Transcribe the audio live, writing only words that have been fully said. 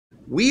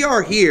We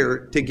are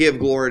here to give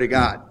glory to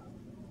God.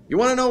 You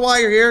want to know why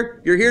you're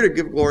here? You're here to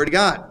give glory to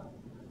God.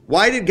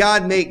 Why did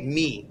God make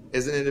me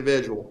as an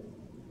individual?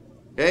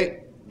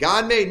 Okay?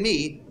 God made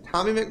me,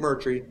 Tommy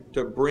McMurtry,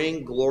 to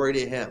bring glory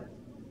to Him.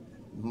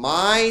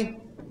 My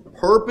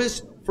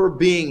purpose for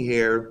being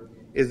here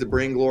is to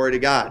bring glory to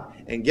God.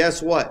 And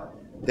guess what?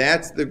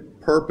 That's the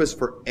purpose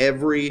for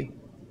every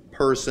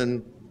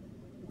person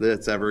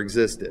that's ever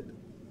existed.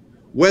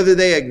 Whether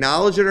they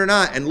acknowledge it or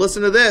not. And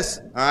listen to this,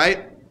 all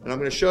right? And I'm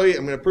going to show you,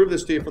 I'm going to prove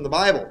this to you from the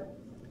Bible.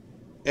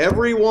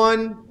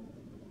 Everyone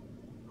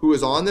who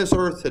is on this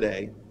earth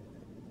today,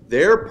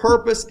 their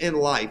purpose in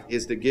life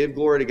is to give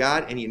glory to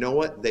God, and you know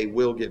what? They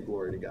will give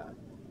glory to God.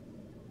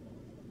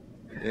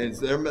 And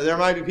there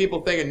might be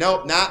people thinking,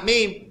 nope, not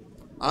me.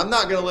 I'm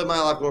not going to live my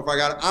life glorify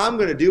God. I'm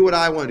going to do what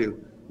I want to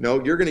do.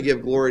 No, you're going to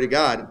give glory to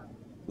God.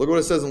 Look what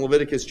it says in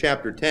Leviticus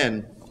chapter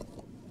 10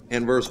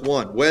 and verse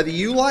 1. Whether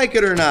you like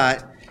it or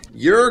not,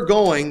 you're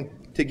going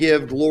to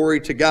give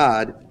glory to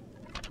God.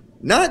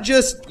 Not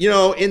just,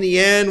 in the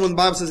end when the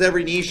Bible says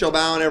every knee shall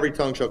bow and every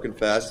tongue shall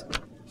confess.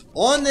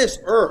 On this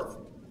earth,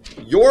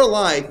 your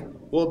life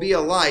will be a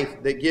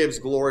life that gives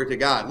glory to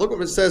God. Look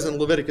what it says in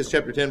Leviticus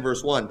chapter 10,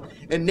 verse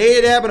 1. And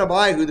Nadab and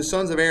Abihu, the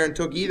sons of Aaron,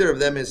 took either of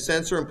them his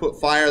censer and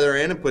put fire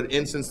therein and put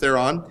incense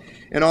thereon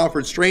and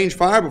offered strange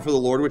fire before the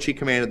Lord, which he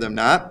commanded them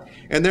not.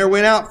 And there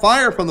went out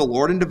fire from the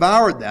Lord and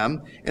devoured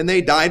them, and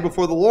they died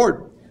before the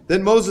Lord.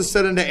 Then Moses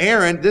said unto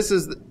Aaron, this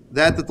is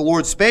that the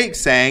Lord spake,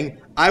 saying,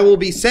 I will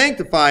be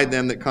sanctified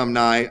them that come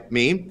nigh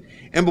me,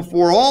 and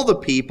before all the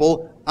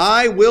people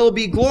I will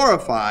be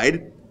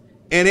glorified.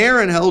 And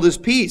Aaron held his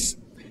peace.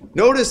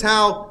 Notice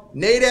how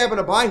Nadab and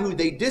Abihu,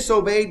 they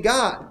disobeyed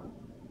God.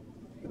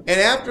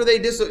 And after they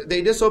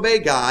disobey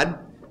God,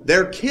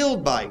 they're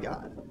killed by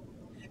God.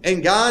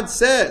 And God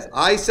says,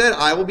 I said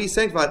I will be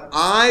sanctified.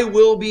 I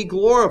will be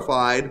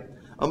glorified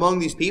among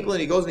these people.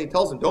 And he goes and he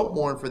tells them, don't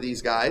mourn for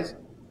these guys.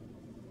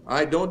 All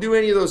right, don't do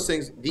any of those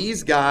things.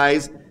 These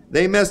guys,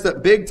 they messed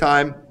up big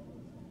time.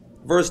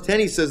 Verse 10,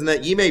 he says, and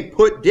that ye may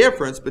put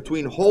difference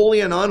between holy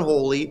and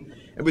unholy,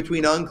 and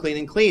between unclean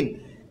and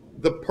clean.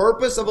 The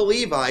purpose of a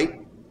Levite,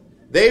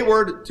 they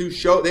were to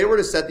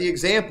set the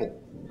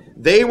example.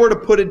 They were to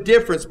put a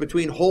difference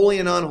between holy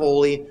and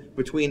unholy,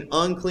 between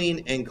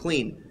unclean and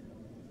clean.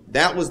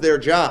 That was their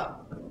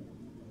job.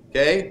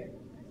 Okay?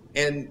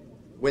 And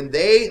when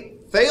they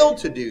failed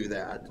to do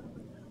that,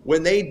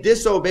 when they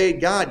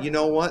disobeyed God, you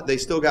know what? They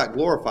still got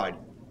glorified.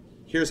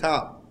 Here's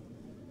how.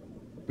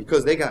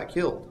 Because they got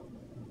killed.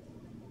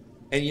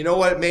 And you know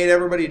what it made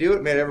everybody do?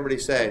 It made everybody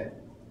say,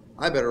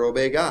 I better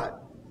obey God.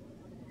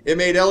 It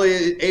made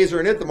Eleazar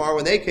and Ithamar,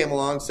 when they came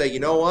along, say,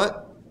 you know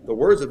what? The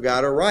words of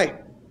God are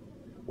right.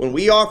 When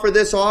we offer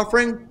this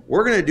offering,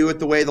 we're going to do it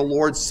the way the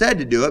Lord said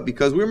to do it,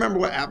 because we remember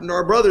what happened to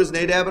our brothers,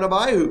 Nadab and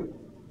Abihu.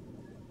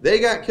 They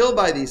got killed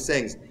by these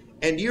things.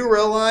 And do you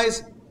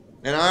realize,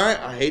 and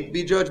I hate to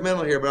be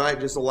judgmental here, but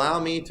just allow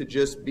me to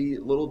just be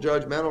a little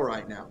judgmental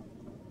right now.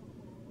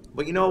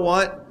 But you know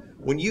what?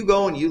 When you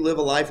go and you live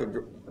a life of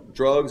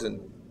drugs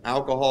and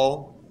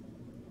alcohol,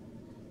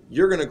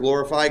 you're going to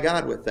glorify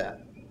God with that.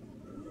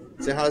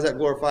 So how does that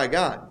glorify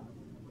God?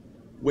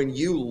 When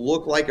you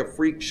look like a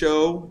freak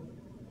show,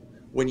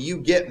 when you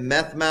get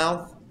meth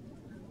mouth,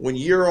 when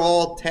you're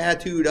all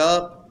tattooed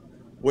up,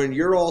 when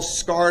you're all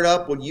scarred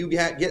up, when you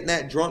get in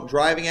that drunk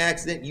driving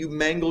accident, you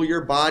mangle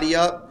your body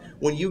up,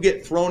 when you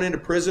get thrown into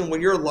prison, when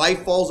your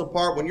life falls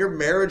apart, when your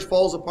marriage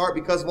falls apart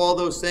because of all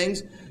those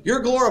things, you're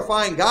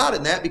glorifying God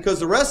in that, because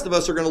the rest of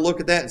us are going to look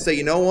at that and say,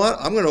 you know what?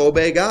 I'm going to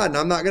obey God and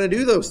I'm not going to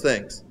do those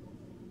things.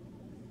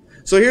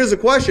 So here's the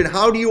question.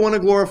 How do you want to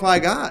glorify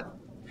God?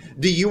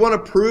 Do you want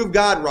to prove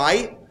God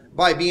right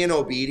by being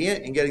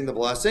obedient and getting the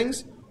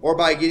blessings, or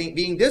by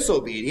being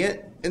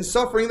disobedient and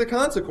suffering the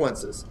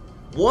consequences?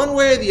 One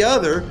way or the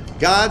other,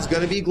 God's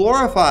going to be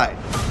glorified.